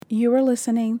You are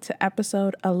listening to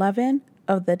episode 11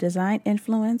 of the Design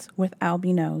Influence with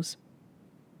Albie Knows.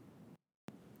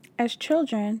 As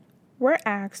children, we're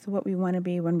asked what we want to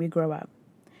be when we grow up.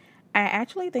 I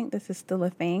actually think this is still a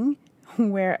thing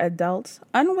where adults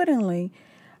unwittingly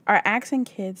are asking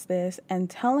kids this and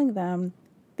telling them,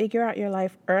 figure out your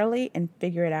life early and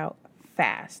figure it out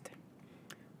fast.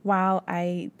 While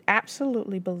I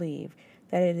absolutely believe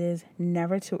that it is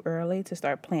never too early to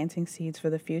start planting seeds for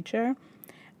the future,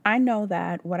 I know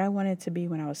that what I wanted to be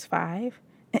when I was 5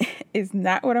 is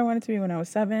not what I wanted to be when I was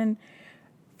 7,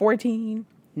 14,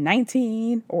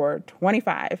 19, or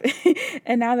 25.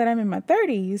 And now that I'm in my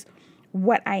 30s,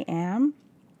 what I am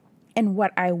and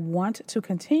what I want to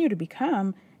continue to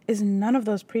become is none of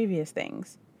those previous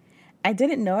things. I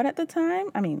didn't know it at the time.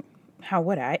 I mean, how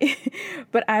would I?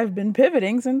 But I've been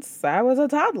pivoting since I was a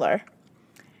toddler.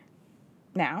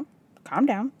 Now, calm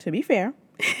down, to be fair.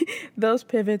 Those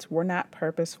pivots were not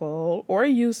purposeful or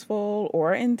useful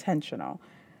or intentional.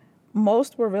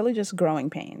 Most were really just growing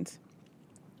pains.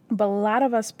 But a lot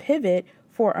of us pivot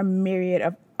for a myriad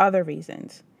of other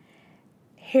reasons.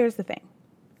 Here's the thing.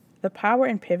 The power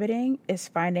in pivoting is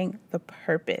finding the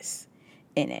purpose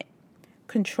in it.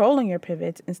 Controlling your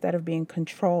pivots instead of being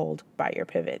controlled by your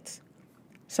pivots.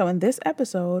 So in this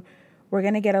episode, we're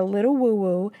going to get a little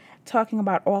woo-woo talking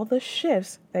about all the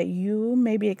shifts that you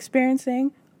may be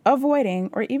experiencing, avoiding,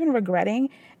 or even regretting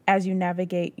as you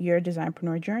navigate your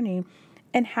designpreneur journey,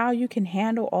 and how you can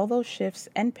handle all those shifts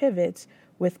and pivots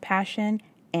with passion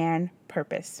and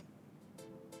purpose.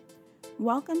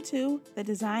 Welcome to The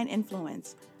Design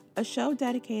Influence, a show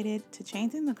dedicated to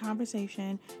changing the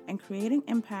conversation and creating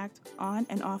impact on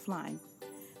and offline.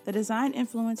 The Design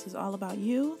Influence is all about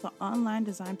you, the online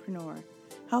designpreneur,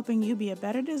 helping you be a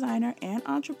better designer and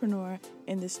entrepreneur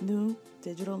in this new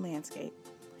digital landscape.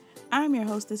 I'm your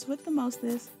hostess with the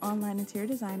mostest, online interior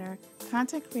designer,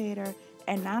 content creator,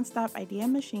 and nonstop idea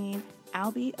machine,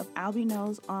 Albie of Albie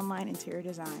Knows Online Interior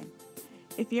Design.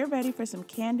 If you're ready for some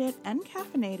candid and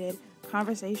caffeinated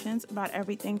conversations about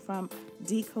everything from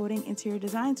decoding interior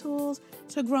design tools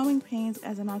to growing pains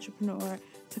as an entrepreneur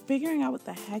to figuring out what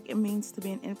the heck it means to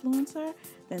be an influencer,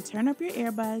 then turn up your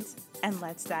earbuds and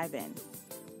let's dive in.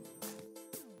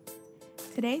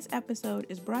 Today's episode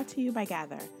is brought to you by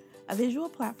Gather, a visual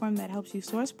platform that helps you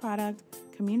source product,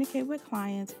 communicate with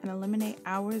clients, and eliminate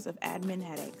hours of admin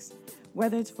headaches.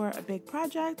 Whether it's for a big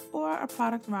project or a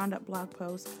product roundup blog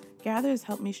post, Gather has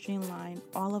helped me streamline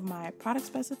all of my product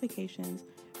specifications,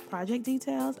 project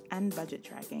details, and budget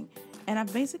tracking. And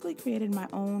I've basically created my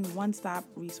own one-stop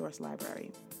resource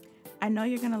library. I know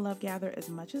you're going to love Gather as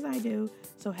much as I do,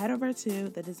 so head over to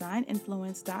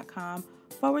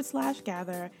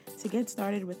thedesigninfluence.com/Gather to get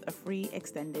started with a free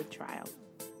extended trial.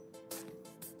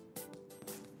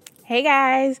 Hey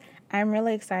guys, I'm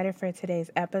really excited for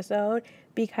today's episode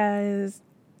because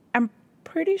I'm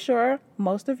pretty sure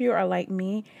most of you are like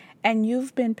me and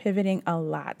you've been pivoting a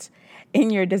lot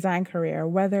in your design career,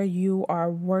 whether you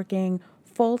are working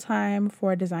full-time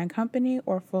for a design company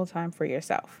or full-time for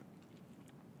yourself.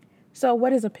 So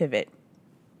what is a pivot?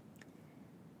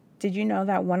 Did you know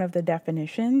that one of the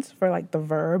definitions for the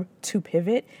verb to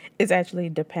pivot is actually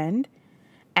depend?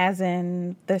 As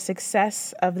in, the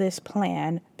success of this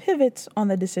plan pivots on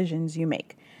the decisions you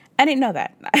make. I didn't know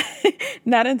that.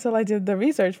 Not until I did the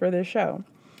research for this show.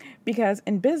 Because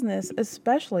in business,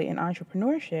 especially in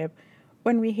entrepreneurship,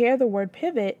 when we hear the word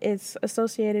pivot, it's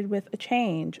associated with a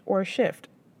change or a shift,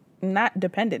 not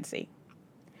dependency.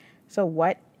 So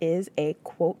what is a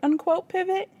quote-unquote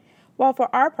pivot? Well,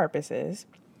 for our purposes,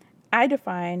 I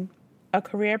define a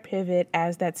career pivot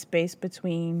as that space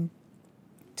between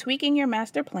tweaking your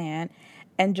master plan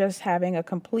and just having a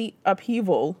complete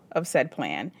upheaval of said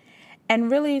plan.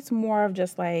 And really, it's more of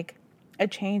just like a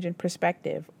change in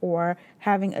perspective or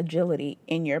having agility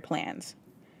in your plans.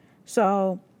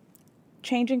 So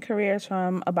changing careers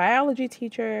from a biology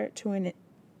teacher to an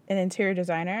interior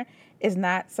designer is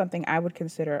not something I would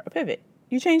consider a pivot.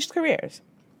 You changed careers.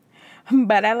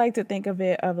 But I like to think of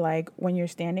it of when you're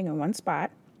standing in one spot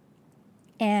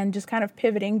and just kind of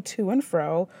pivoting to and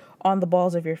fro on the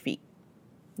balls of your feet.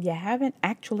 You haven't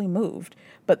actually moved,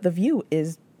 but the view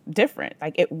is different.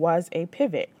 It was a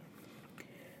pivot.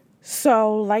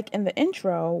 So in the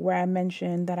intro where I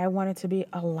mentioned that I wanted to be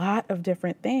a lot of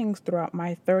different things throughout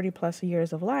my 30 plus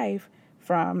years of life,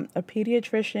 from a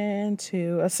pediatrician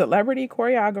to a celebrity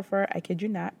choreographer, I kid you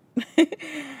not.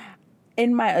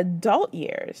 In my adult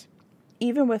years,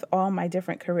 even with all my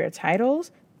different career titles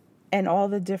and all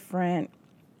the different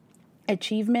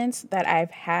achievements that I've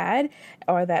had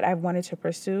or that I've wanted to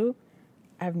pursue,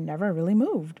 I've never really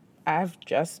moved. I've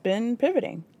just been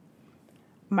pivoting.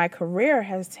 my career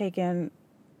has taken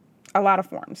a lot of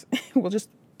forms. Well, just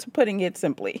to putting it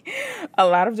simply, a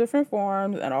lot of different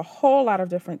forms and a whole lot of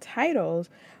different titles,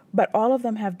 but all of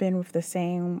them have been with the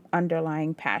same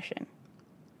underlying passion.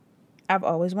 I've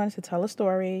always wanted to tell a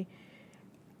story,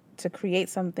 to create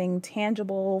something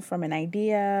tangible from an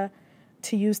idea,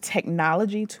 to use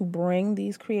technology to bring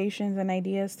these creations and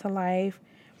ideas to life,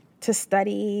 to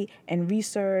study and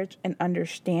research and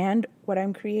understand what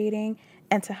I'm creating,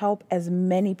 and to help as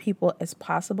many people as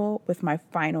possible with my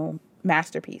final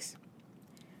masterpiece.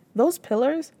 Those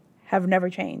pillars have never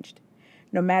changed,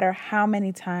 no matter how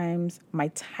many times my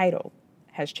title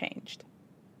has changed.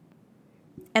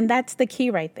 And that's the key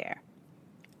right there.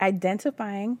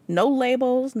 Identifying, no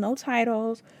labels, no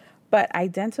titles, but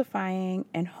identifying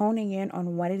and honing in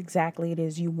on what exactly it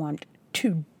is you want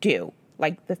to do.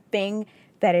 Like the thing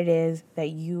that it is that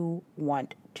you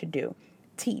want to do.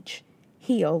 Teach,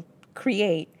 heal,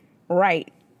 create,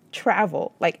 write,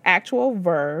 travel, like actual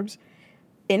verbs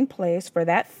in place for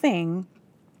that thing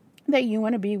that you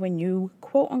want to be when you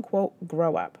quote unquote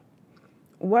grow up.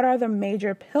 What are the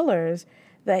major pillars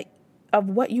that of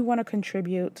what you want to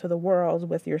contribute to the world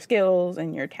with your skills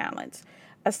and your talents,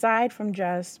 aside from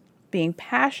just being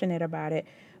passionate about it,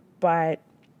 but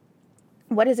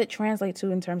what does it translate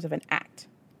to in terms of an act?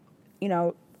 You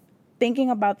know, thinking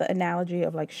about the analogy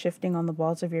of like shifting on the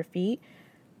balls of your feet,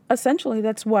 essentially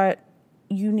that's what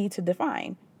you need to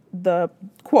define. The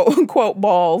quote unquote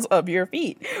balls of your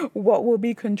feet. What will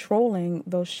be controlling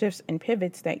those shifts and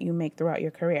pivots that you make throughout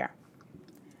your career?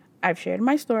 I've shared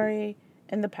my story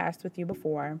in the past with you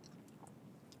before.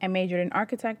 I majored in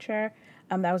architecture.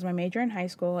 That was my major in high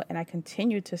school, and I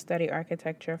continued to study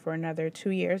architecture for another 2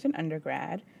 years in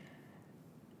undergrad.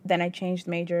 Then I changed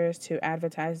majors to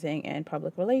advertising and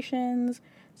public relations,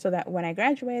 so that when I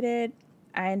graduated,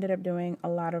 I ended up doing a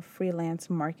lot of freelance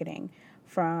marketing,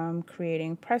 from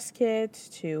creating press kits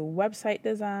to website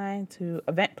design to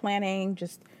event planning,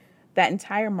 just that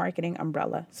entire marketing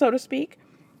umbrella, so to speak.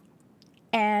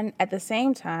 And at the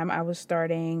same time, I was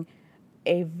starting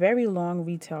a very long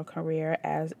retail career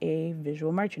as a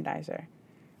visual merchandiser.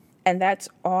 And that's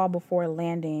all before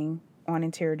landing on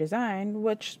interior design,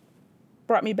 which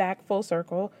brought me back full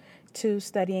circle to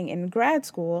studying in grad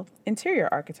school interior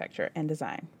architecture and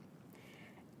design.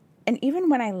 And even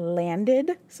when I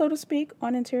landed, so to speak,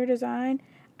 on interior design,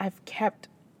 I've kept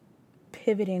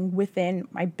pivoting within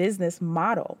my business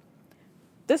model.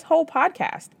 This whole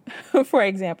podcast, for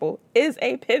example, is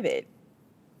a pivot.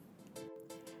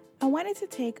 I wanted to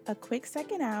take a quick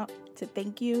second out to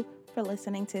thank you for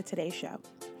listening to today's show.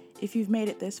 If you've made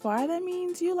it this far, that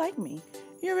means you like me.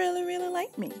 You really, really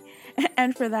like me.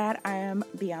 And for that, I am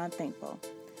beyond thankful.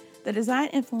 The Design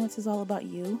Influence is all about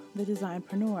you, the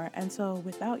designpreneur. And so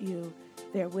without you,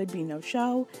 there would be no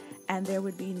show and there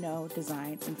would be no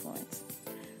Design Influence.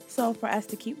 So for us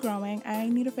to keep growing, I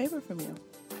need a favor from you.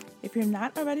 If you're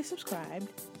not already subscribed,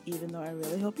 even though I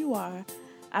really hope you are,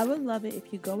 I would love it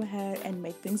if you go ahead and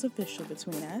make things official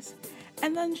between us,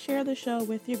 and then share the show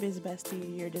with your biz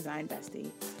bestie, your design bestie,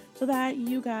 so that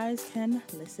you guys can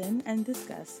listen and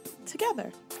discuss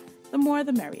together. The more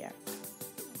the merrier.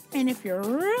 And if you're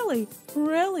really,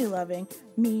 really loving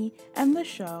me and the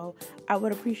show, I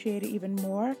would appreciate it even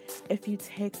more if you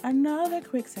take another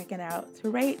quick second out to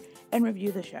rate and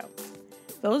review the show.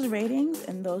 Those ratings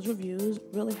and those reviews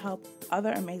really help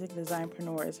other amazing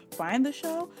designpreneurs find the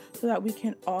show so that we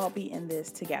can all be in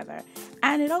this together.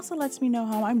 And it also lets me know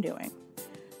how I'm doing.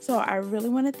 So I really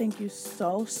want to thank you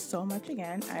so much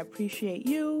again. I appreciate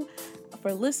you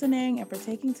for listening and for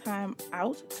taking time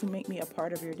out to make me a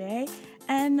part of your day.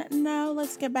 And now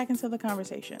let's get back into the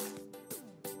conversation.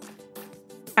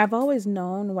 I've always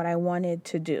known what I wanted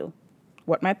to do,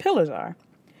 what my pillars are.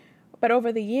 But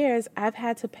over the years, I've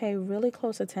had to pay really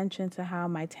close attention to how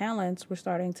my talents were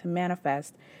starting to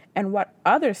manifest and what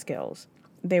other skills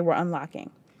they were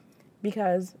unlocking.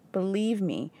 Because believe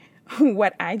me,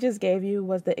 what I just gave you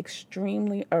was the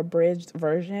extremely abridged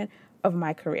version of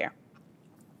my career.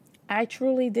 I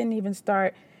truly didn't even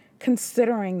start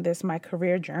considering this my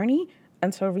career journey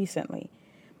until recently.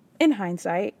 In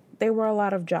hindsight, there were a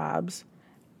lot of jobs,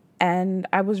 and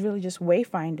I was really just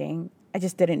wayfinding. I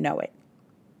just didn't know it.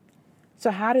 So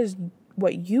how does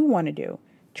what you want to do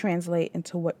translate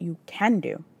into what you can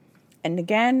do? And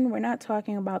again, we're not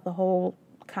talking about the whole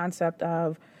concept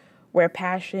of where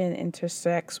passion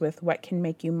intersects with what can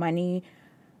make you money.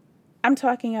 I'm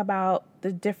talking about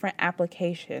the different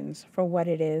applications for what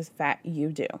it is that you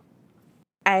do.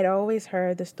 I'd always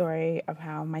heard the story of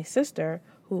how my sister,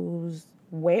 who's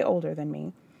way older than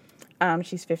me,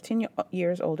 she's 15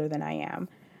 years older than I am,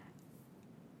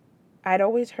 I'd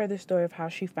always heard the story of how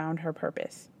she found her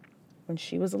purpose. When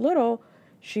she was little,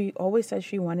 she always said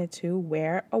she wanted to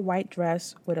wear a white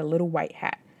dress with a little white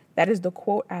hat. That is the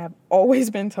quote I have always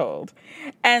been told.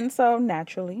 And so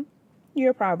naturally,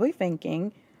 you're probably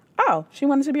thinking, oh, she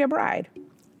wanted to be a bride.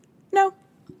 No,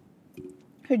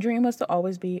 her dream was to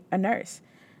always be a nurse.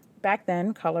 Back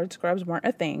then, colored scrubs weren't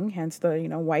a thing, hence the,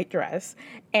 white dress,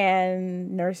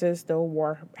 and nurses still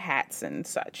wore hats and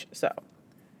such. So,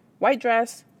 white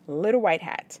dress, little white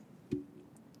hat.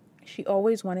 She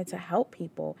always wanted to help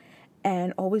people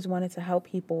and always wanted to help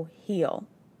people heal.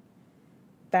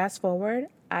 Fast forward,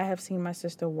 I have seen my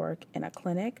sister work in a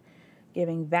clinic,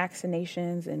 giving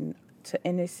vaccinations to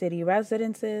inner city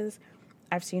residences.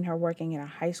 I've seen her working in a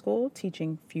high school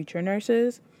teaching future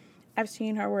nurses. I've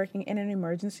seen her working in an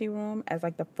emergency room as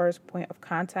like the first point of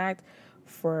contact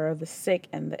for the sick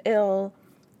and the ill.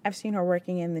 I've seen her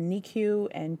working in the NICU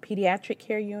and pediatric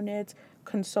care units,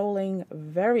 consoling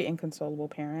very inconsolable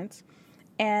parents.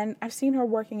 And I've seen her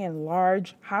working in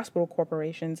large hospital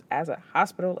corporations as a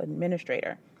hospital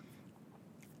administrator.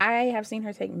 I have seen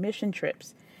her take mission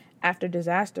trips after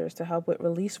disasters to help with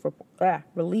relief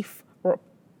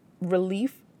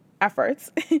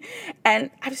efforts.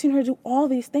 And I've seen her do all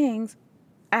these things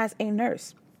as a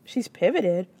nurse. She's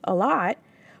pivoted a lot,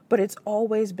 but it's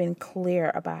always been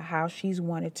clear about how she's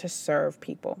wanted to serve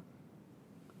people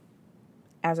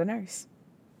as a nurse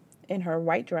in her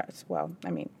white dress. Well,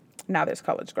 I mean, now there's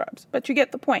colored scrubs, but you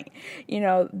get the point.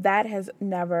 That has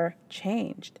never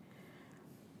changed.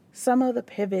 Some of the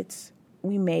pivots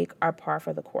we make are par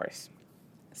for the course.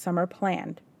 Some are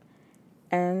planned.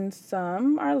 And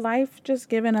some are life just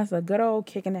giving us a good old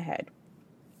kick in the head.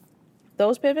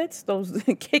 Those pivots, those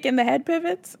kick in the head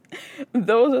pivots,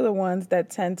 those are the ones that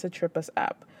tend to trip us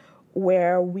up,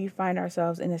 where we find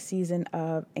ourselves in a season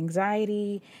of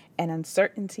anxiety and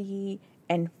uncertainty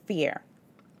and fear.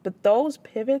 But those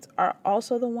pivots are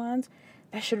also the ones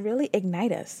that should really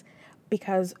ignite us,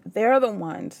 because they're the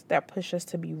ones that push us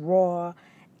to be raw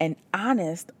and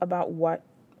honest about what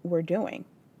we're doing.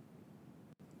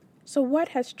 So what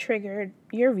has triggered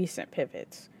your recent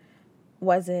pivots?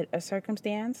 Was it a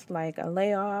circumstance like a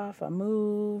layoff, a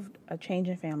move, a change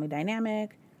in family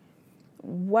dynamic?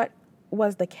 What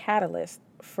was the catalyst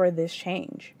for this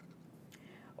change?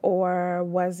 Or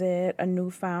was it a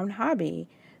newfound hobby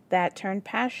that turned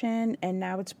passion and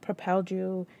now it's propelled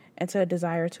you into a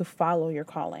desire to follow your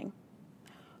calling?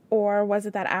 Or was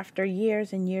it that after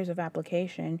years and years of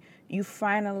application, you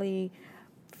finally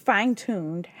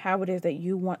fine-tuned how it is that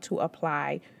you want to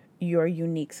apply your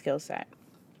unique skill set?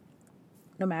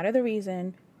 No matter the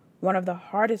reason, one of the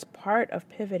hardest part of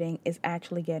pivoting is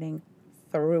actually getting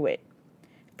through it,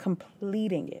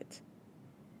 completing it.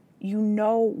 You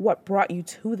know what brought you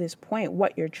to this point,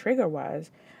 what your trigger was,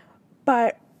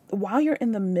 but while you're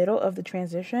in the middle of the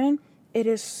transition, it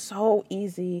is so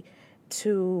easy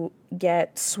to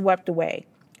get swept away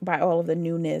by all of the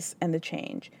newness and the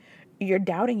change. You're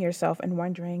doubting yourself and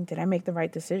wondering, did I make the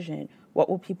right decision? What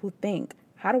will people think?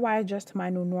 How do I adjust to my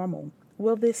new normal?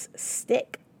 Will this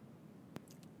stick?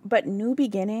 But new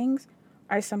beginnings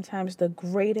are sometimes the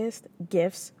greatest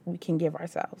gifts we can give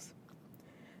ourselves.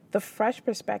 The fresh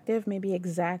perspective may be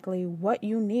exactly what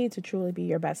you need to truly be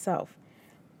your best self.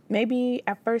 Maybe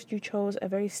at first you chose a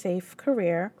very safe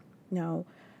career,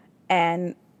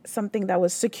 and something that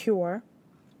was secure,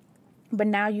 but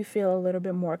now you feel a little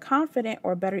bit more confident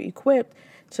or better equipped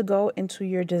to go into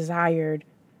your desired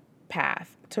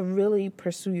path, to really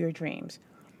pursue your dreams.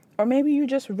 Or maybe you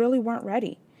just really weren't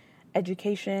ready.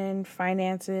 Education,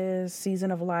 finances,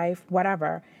 season of life,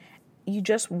 whatever. You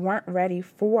just weren't ready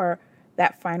for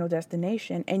that final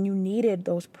destination, and you needed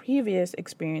those previous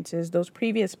experiences, those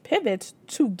previous pivots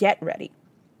to get ready.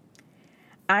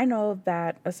 I know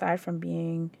that aside from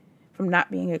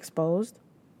not being exposed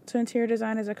to interior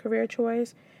design as a career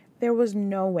choice, there was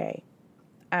no way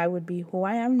I would be who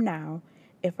I am now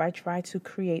if I tried to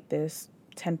create this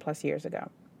 10 plus years ago.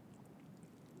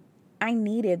 I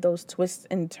needed those twists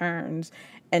and turns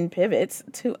and pivots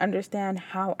to understand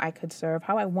how I could serve,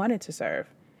 how I wanted to serve.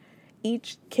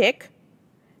 Each kick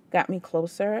got me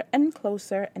closer and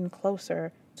closer and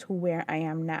closer to where I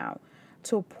am now,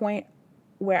 to a point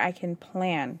where I can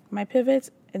plan my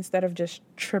pivots instead of just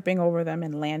tripping over them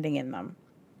and landing in them.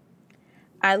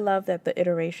 I love that this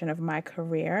iteration of my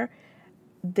career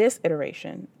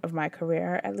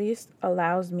at least,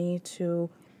 allows me to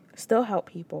still help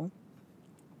people,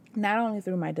 not only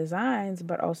through my designs,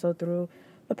 but also through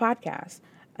the podcast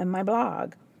and my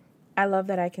blog. I love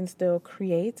that I can still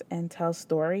create and tell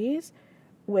stories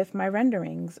with my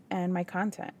renderings and my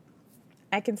content.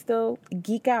 I can still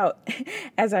geek out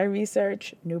as I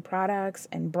research new products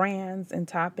and brands and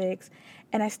topics,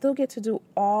 and I still get to do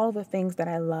all the things that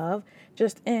I love,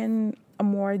 just in a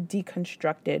more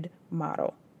deconstructed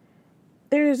model.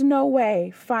 There is no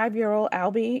way 5-year-old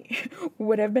Albie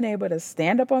would have been able to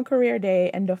stand up on career day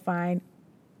and define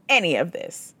any of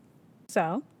this.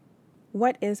 So,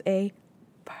 what is a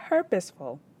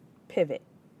purposeful pivot?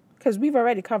 Because we've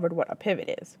already covered what a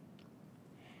pivot is.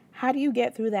 How do you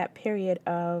get through that period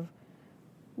of,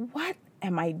 what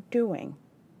am I doing?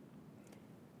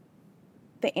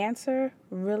 The answer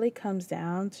really comes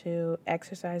down to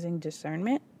exercising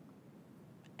discernment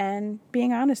and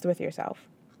being honest with yourself.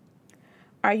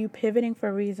 Are you pivoting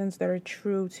for reasons that are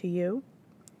true to you?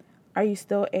 Are you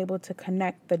still able to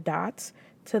connect the dots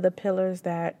to the pillars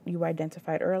that you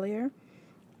identified earlier?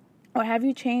 Or have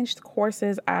you changed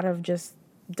courses out of just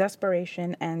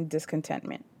desperation and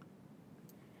discontentment?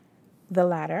 The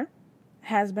latter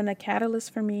has been a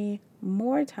catalyst for me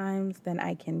more times than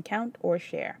I can count or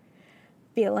share,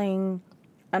 feeling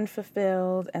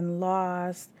unfulfilled and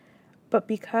lost. But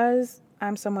because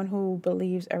I'm someone who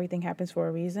believes everything happens for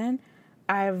a reason,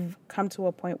 I've come to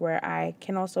a point where I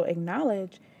can also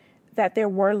acknowledge that there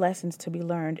were lessons to be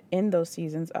learned in those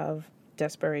seasons of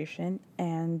desperation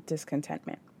and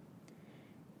discontentment.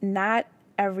 Not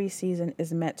every season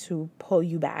is meant to pull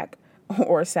you back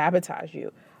or sabotage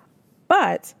you,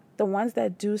 but the ones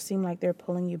that do seem like they're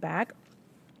pulling you back,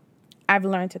 I've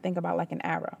learned to think about like an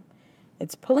arrow.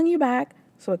 It's pulling you back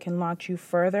so it can launch you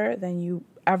further than you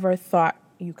ever thought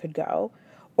you could go,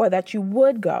 or that you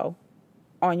would go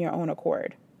on your own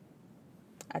accord.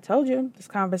 I told you this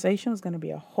conversation was going to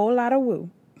be a whole lot of woo.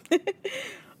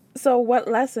 So what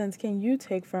lessons can you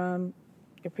take from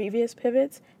your previous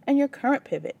pivots and your current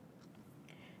pivot?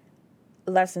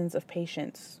 Lessons of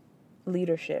patience,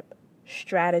 leadership,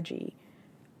 strategy,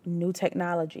 new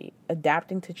technology,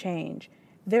 adapting to change.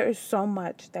 There is so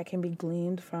much that can be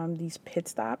gleaned from these pit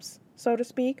stops, so to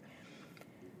speak.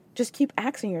 Just keep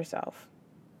asking yourself,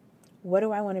 what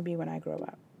do I want to be when I grow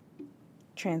up?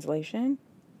 Translation,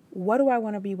 what do I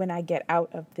want to be when I get out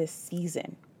of this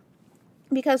season?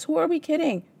 Because who are we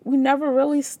kidding? We never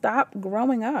really stop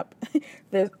growing up.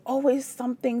 There's always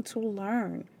something to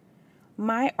learn.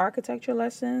 My architecture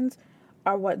lessons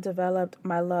are what developed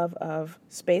my love of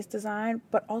space design,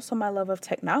 but also my love of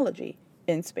technology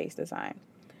in space design.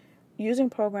 Using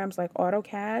programs like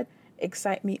AutoCAD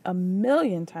excite me a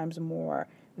million times more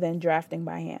than drafting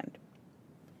by hand.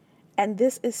 And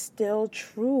this is still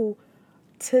true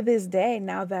to this day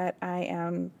now that I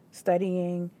am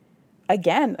studying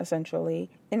again, essentially,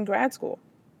 in grad school.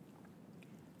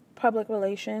 Public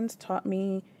relations taught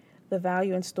me the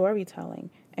value in storytelling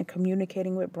and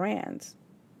communicating with brands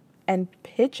and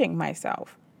pitching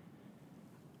myself,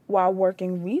 while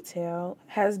working retail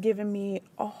has given me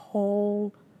a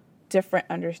whole different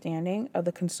understanding of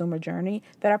the consumer journey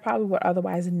that I probably would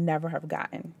otherwise never have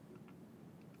gotten.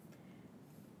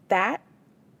 That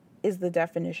is the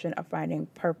definition of finding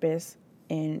purpose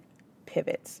in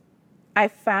pivots. I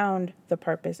found the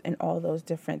purpose in all those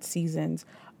different seasons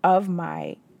of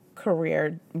my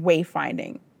career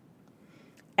wayfinding.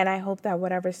 And I hope that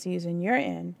whatever season you're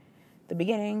in, the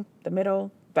beginning, the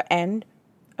middle, the end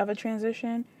of a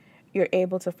transition, you're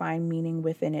able to find meaning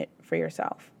within it for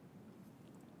yourself.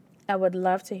 I would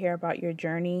love to hear about your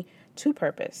journey to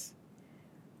purpose.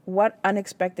 What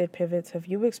unexpected pivots have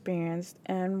you experienced,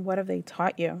 and what have they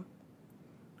taught you?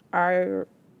 Are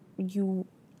you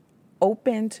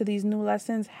open to these new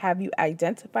lessons? Have you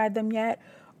identified them yet?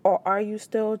 Or are you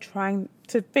still trying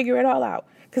to figure it all out?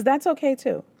 Because that's okay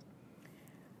too.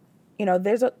 You know,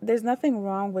 there's nothing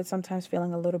wrong with sometimes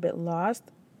feeling a little bit lost,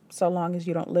 so long as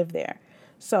you don't live there.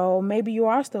 So maybe you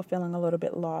are still feeling a little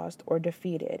bit lost or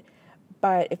defeated.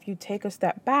 But if you take a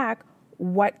step back,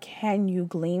 what can you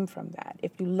glean from that?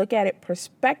 If you look at it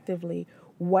prospectively,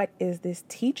 what is this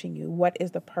teaching you? What is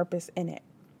the purpose in it?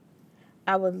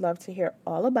 I would love to hear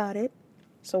all about it.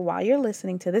 So while you're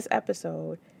listening to this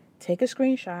episode, take a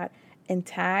screenshot and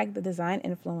tag the Design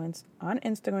Influence on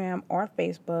Instagram or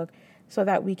Facebook so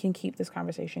that we can keep this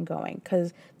conversation going,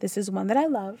 because this is one that I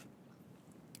love.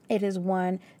 It is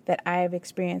one that I have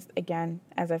experienced, again,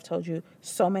 as I've told you,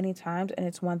 so many times, and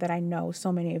it's one that I know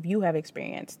so many of you have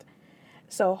experienced.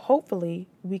 So hopefully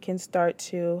we can start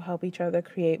to help each other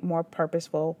create more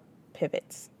purposeful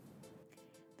pivots.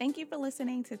 Thank you for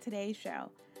listening to today's show.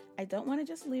 I don't want to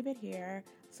just leave it here,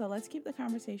 so let's keep the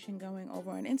conversation going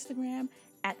over on Instagram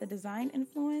at The Design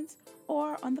Influence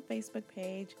or on the Facebook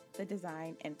page, The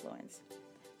Design Influence.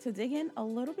 To dig in a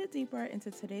little bit deeper into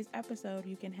today's episode,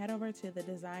 you can head over to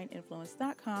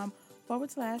thedesigninfluence.com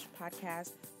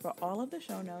podcast for all of the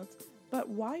show notes. But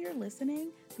while you're listening,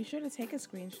 be sure to take a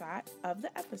screenshot of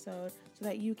the episode so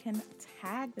that you can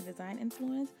tag the design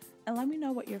influence and let me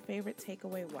know what your favorite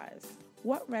takeaway was.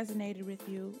 What resonated with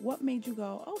you? What made you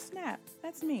go, oh snap,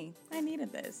 that's me. I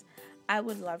needed this. I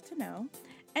would love to know.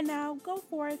 And now go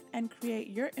forth and create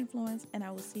your influence, and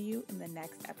I will see you in the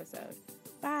next episode.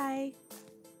 Bye.